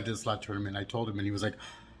got invited to the slot tournament. I told him, and he was like,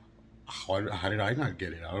 how did I not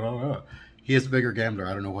get it? I don't know. He is a bigger gambler.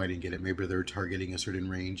 I don't know why I didn't get it. Maybe they're targeting a certain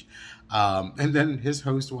range. And then his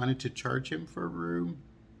host wanted to charge him for a room.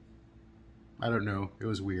 I don't know. It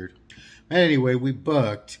was weird. But anyway, we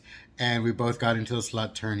booked and we both got into the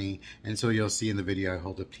slot tourney. And so you'll see in the video I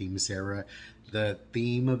hold up Team Sarah. The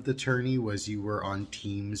theme of the tourney was you were on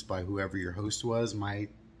teams by whoever your host was. My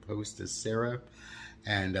host is Sarah.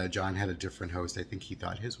 And John had a different host. I think he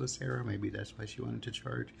thought his was Sarah. Maybe that's why she wanted to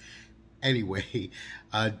charge. Anyway,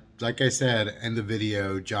 like I said in the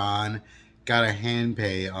video, John got a hand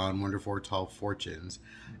pay on Wonderful Tall Fortunes.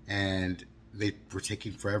 And they were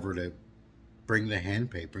taking forever to bring the hand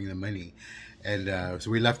pay, bring the money. And so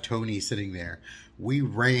we left Tony sitting there. We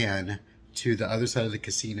ran to the other side of the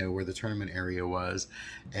casino where the tournament area was.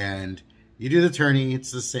 And you do the tourney.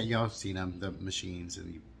 It's the same. Y'all have seen them, the machines,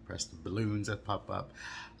 and you press the balloons that pop up.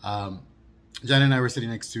 John and I were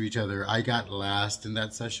sitting next to each other. I got last in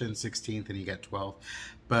that session, 16th, and he got 12th.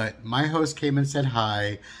 But my host came and said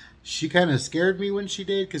hi. She kind of scared me when she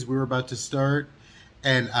did because we were about to start.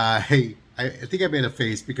 And I think I made a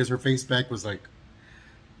face because her face back was like,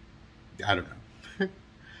 I don't know.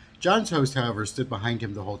 John's host, however, stood behind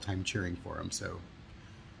him the whole time cheering for him. So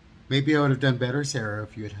maybe I would have done better, Sarah,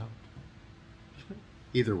 if you had helped.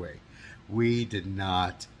 Either way, we did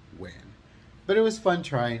not win. But it was fun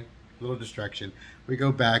trying. A little distraction. We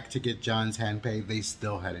go back to get John's hand pay. They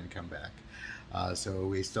still hadn't come back. So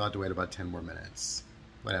we still had to wait about 10 more minutes.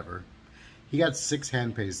 Whatever. He got 6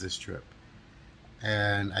 hand pays this trip.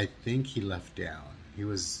 And I think he left down. He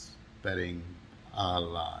was betting a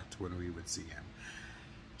lot when we would see him.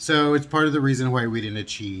 So it's part of the reason why we didn't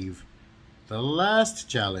achieve. The last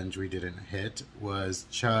challenge we didn't hit was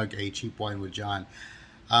chug a cheap wine with John.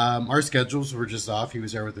 Our schedules were just off. He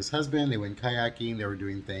was there with his husband. They went kayaking. They were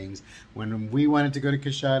doing things. When we wanted to go to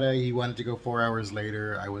Kashada, he wanted to go 4 hours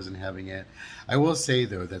later. I wasn't having it. I will say,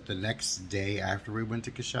 though, that the next day after we went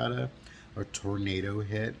to Kashada, a tornado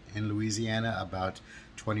hit in Louisiana about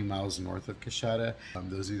 20 miles north of Kashada.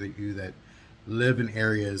 Those of you that live in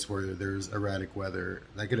areas where there's erratic weather,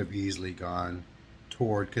 that could have easily gone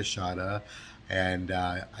toward Kashada. And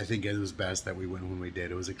I think it was best that we went when we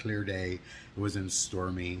did. It was a clear day. It wasn't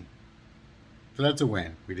stormy. So that's a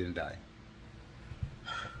win. We didn't die.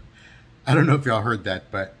 I don't know if y'all heard that,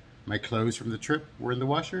 but my clothes from the trip were in the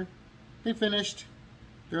washer. They finished.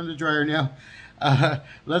 They're in the dryer now.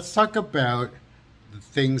 Let's talk about the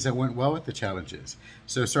things that went well with the challenges.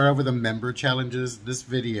 So start off with the member challenges. This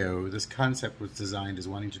video, this concept was designed as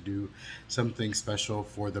wanting to do something special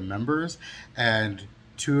for the members. And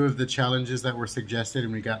 2 of the challenges that were suggested,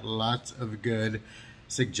 and we got lots of good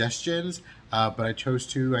suggestions, but I chose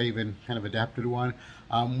 2. I even kind of adapted one.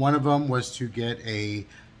 One of them was to get a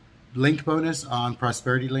link bonus on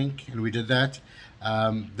Prosperity Link, and we did that.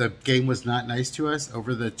 The game was not nice to us.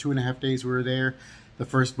 Over the 2.5 days we were there, the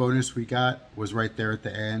first bonus we got was right there at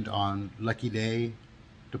the end on Lucky Day,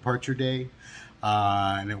 Departure Day.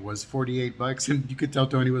 And it was $48, and you could tell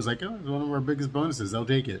Tony was like, oh, it's one of our biggest bonuses. I'll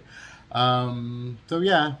take it. So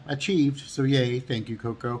yeah, achieved. So yay, thank you,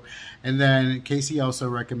 Coco. And then Casey also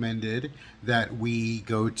recommended that we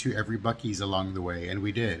go to every Buc-ee's along the way, and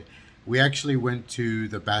we did. We actually went to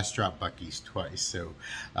the Bastrop Buc-ee's twice. So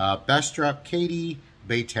Bastrop, Katy,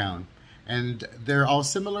 Baytown, and they're all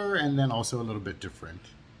similar and then also a little bit different.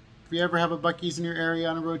 If you ever have a Buc-ee's in your area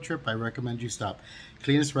on a road trip, I recommend you stop.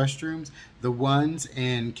 Cleanest restrooms. The ones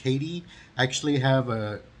in Katy actually have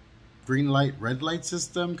a green light, red light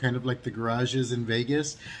system, kind of like the garages in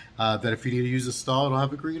Vegas, that if you need to use a stall, it'll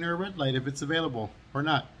have a green or a red light if it's available or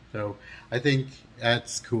not. So I think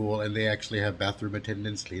that's cool, and they actually have bathroom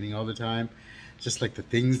attendants cleaning all the time, just like the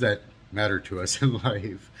things that matter to us in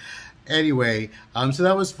life. Anyway, so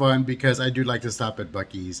that was fun because I do like to stop at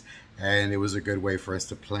Buc-ee's, and it was a good way for us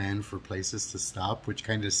to plan for places to stop, which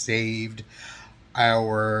kind of saved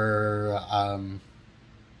our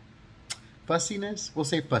fussiness. We'll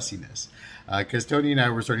say fussiness, because Tony and I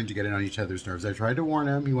were starting to get in on each other's nerves. I tried to warn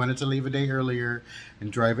him. He wanted to leave a day earlier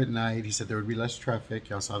and drive at night. He said there would be less traffic.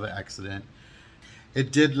 Y'all saw the accident.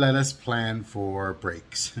 It did let us plan for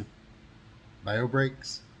breaks. Bio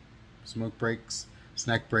breaks, smoke breaks,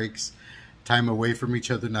 snack breaks, time away from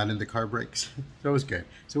each other, not in the car breaks. So it was good.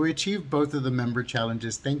 So we achieved both of the member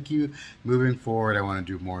challenges. Thank you. Moving forward, I want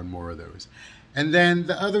to do more and more of those. And then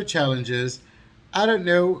the other challenges, I don't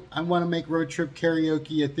know. I want to make road trip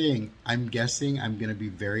karaoke a thing. I'm guessing I'm going to be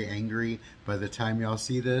very angry by the time y'all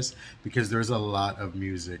see this because there's a lot of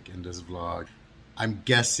music in this vlog. I'm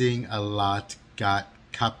guessing a lot got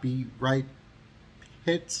copyright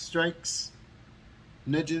hits, strikes,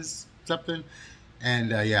 nudges, something.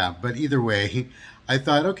 And yeah, but either way, I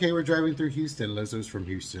thought, okay, we're driving through Houston. Lizzo's from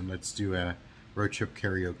Houston. Let's do a road trip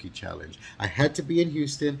karaoke challenge. I had to be in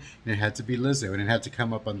Houston, and it had to be Lizzo, and it had to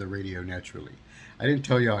come up on the radio naturally. I didn't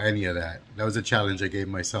tell y'all any of that. That was a challenge I gave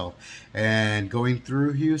myself. And going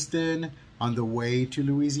through Houston on the way to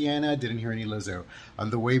Louisiana, didn't hear any Lizzo.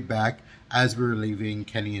 On the way back, as we were leaving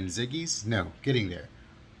Kenny and Ziggy's, no, getting there.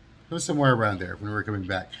 It was somewhere around there when we were coming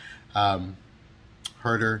back.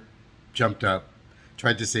 Heard her, jumped up,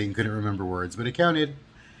 tried to sing, couldn't remember words, but it counted.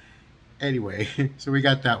 Anyway, so we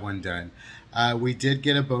got that one done. We did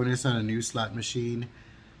get a bonus on a new slot machine.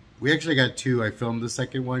 We actually got two. I filmed the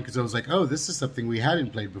second one because I was like, oh, this is something we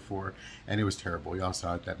hadn't played before. And it was terrible. Y'all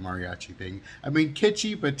saw it, that mariachi thing. I mean,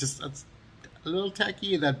 kitschy, but just a little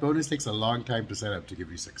tacky. And that bonus takes a long time to set up to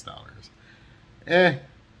give you $6.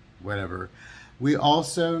 Whatever. We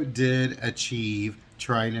also did achieve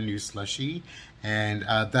trying a new slushie. And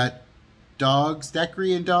that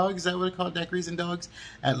Daiquiri and Dogs, is that what I call it? Daiquiris and Dogs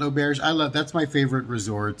at L'Auberge. That's my favorite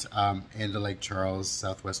resort in the Lake Charles,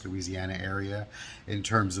 Southwest Louisiana area in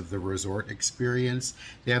terms of the resort experience.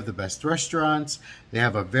 They have the best restaurants. They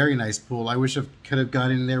have a very nice pool. I wish I could have got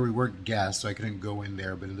in there. We weren't guests, so I couldn't go in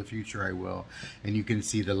there, but in the future I will. And you can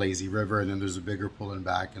see the lazy river, and then there's a bigger pool in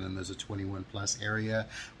back, and then there's a 21 plus area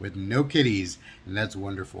with no kiddies, and that's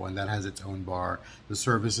wonderful. And that has its own bar. The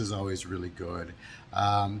service is always really good.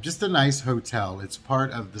 Just a nice hotel. It's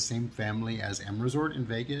part of the same family as M Resort in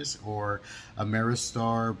Vegas or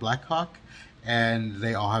Ameristar Blackhawk, and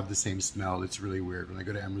they all have the same smell. It's really weird. When I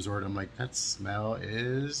go to M Resort, I'm like, that smell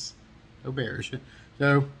is L'Auberge.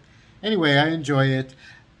 So anyway, I enjoy it.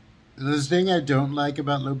 The thing I don't like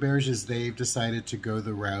about L'Auberge is they've decided to go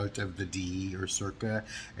the route of the D or Circa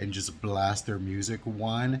and just blast their music.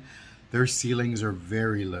 One, their ceilings are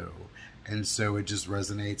very low. And so it just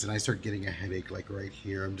resonates, and I start getting a headache like right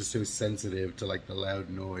here. I'm just so sensitive to like the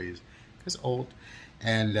loud noise because old.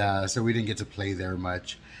 And so we didn't get to play there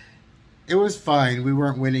much. It was fine. We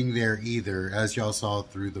weren't winning there either. As y'all saw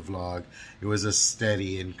through the vlog, it was a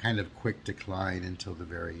steady and kind of quick decline until the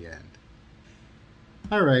very end.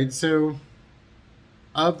 All right, so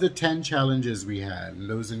of the 10 challenges we had, and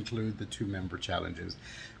those include the 2 member challenges,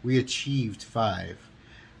 we achieved 5.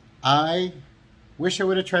 I wish I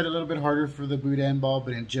would have tried a little bit harder for the boudin ball,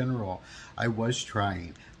 but in general, I was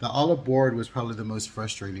trying. The all aboard was probably the most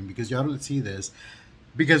frustrating because y'all don't see this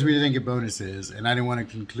because we didn't get bonuses, and I didn't want to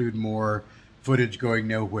conclude more footage going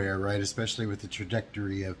nowhere, right? Especially with the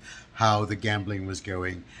trajectory of how the gambling was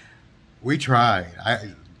going. We tried.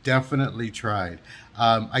 I definitely tried.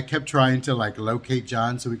 I kept trying to like locate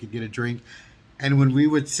John so we could get a drink, and when we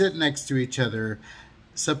would sit next to each other,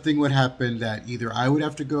 something would happen that either I would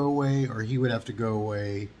have to go away or he would have to go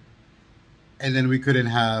away, and then we couldn't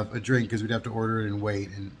have a drink because we'd have to order it and wait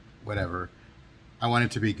and whatever. I want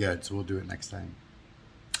it to be good, so we'll do it next time.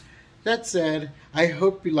 That said, I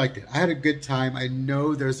hope you liked it. I had a good time. I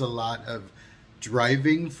know there's a lot of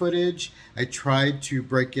driving footage. I tried to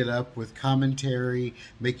break it up with commentary,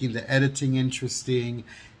 making the editing interesting,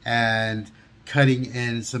 and cutting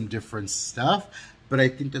in some different stuff. But I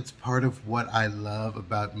think that's part of what I love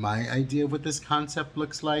about my idea of what this concept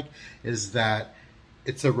looks like, is that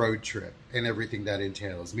it's a road trip and everything that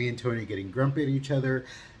entails. Me and Tony getting grumpy at each other,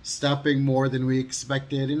 stopping more than we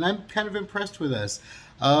expected, and I'm kind of impressed with us.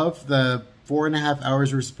 Of the 4.5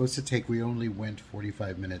 hours we're supposed to take, we only went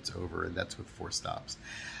 45 minutes over, and that's with 4 stops.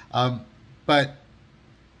 But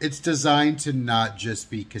it's designed to not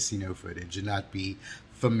just be casino footage and not be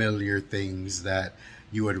familiar things that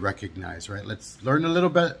you would recognize, right? Let's learn a little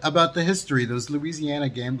bit about the history. Those Louisiana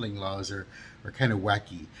gambling laws are kind of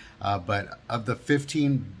wacky. But of the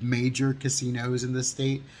 15 major casinos in the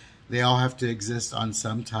state, they all have to exist on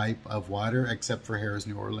some type of water, except for Harrah's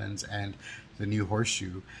New Orleans and the New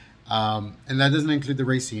Horseshoe. And that doesn't include the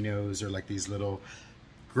racinos or like these little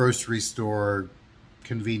grocery store,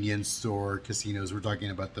 convenience store casinos. We're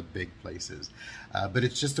talking about the big places. But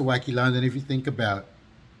it's just a wacky land. And if you think about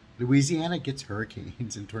Louisiana gets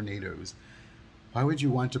hurricanes and tornadoes. Why would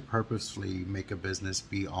you want to purposefully make a business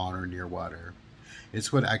be on or near water?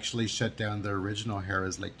 It's what actually shut down the original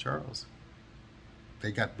Harrah's Lake Charles.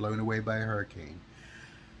 They got blown away by a hurricane.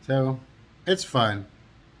 So it's fun.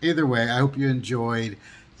 Either way, I hope you enjoyed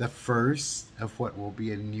the first of what will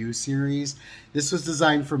be a new series. This was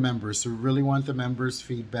designed for members, so we really want the members'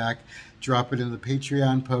 feedback. Drop it in the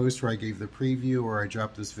Patreon post where I gave the preview or I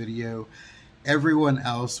dropped this video. Everyone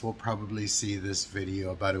else will probably see this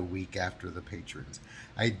video about a week after the patrons.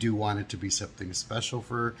 I do want it to be something special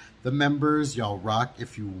for the members. Y'all rock.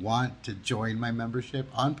 If you want to join my membership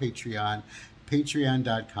on Patreon,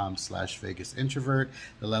 patreon.com/VegasIntrovert.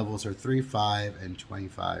 The levels are $3, $5, and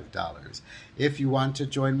 $25. If you want to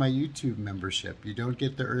join my YouTube membership, you don't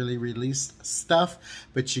get the early release stuff,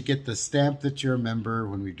 but you get the stamp that you're a member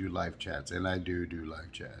when we do live chats. And I do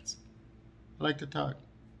live chats. I like to talk.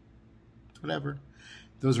 Whatever.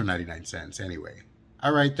 Those are 99 cents anyway.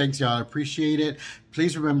 All right, thanks, y'all. I appreciate it.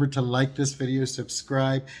 Please remember to like this video,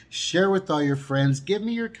 subscribe, share with all your friends. Give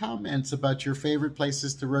me your comments about your favorite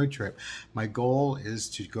places to road trip. My goal is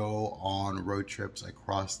to go on road trips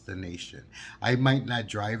across the nation. I might not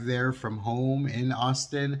drive there from home in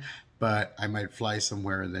Austin, but I might fly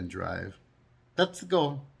somewhere and then drive. That's the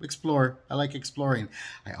goal. Explore. I like exploring.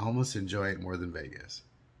 I almost enjoy it more than Vegas,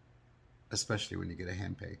 especially when you get a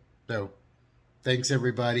hand pay. So, thanks,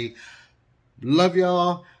 everybody. Love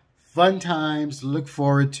y'all. Fun times. Look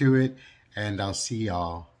forward to it. And I'll see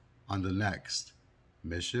y'all on the next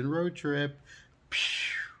Mission Road Trip.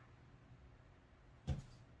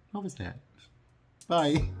 What was that?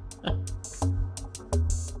 Bye.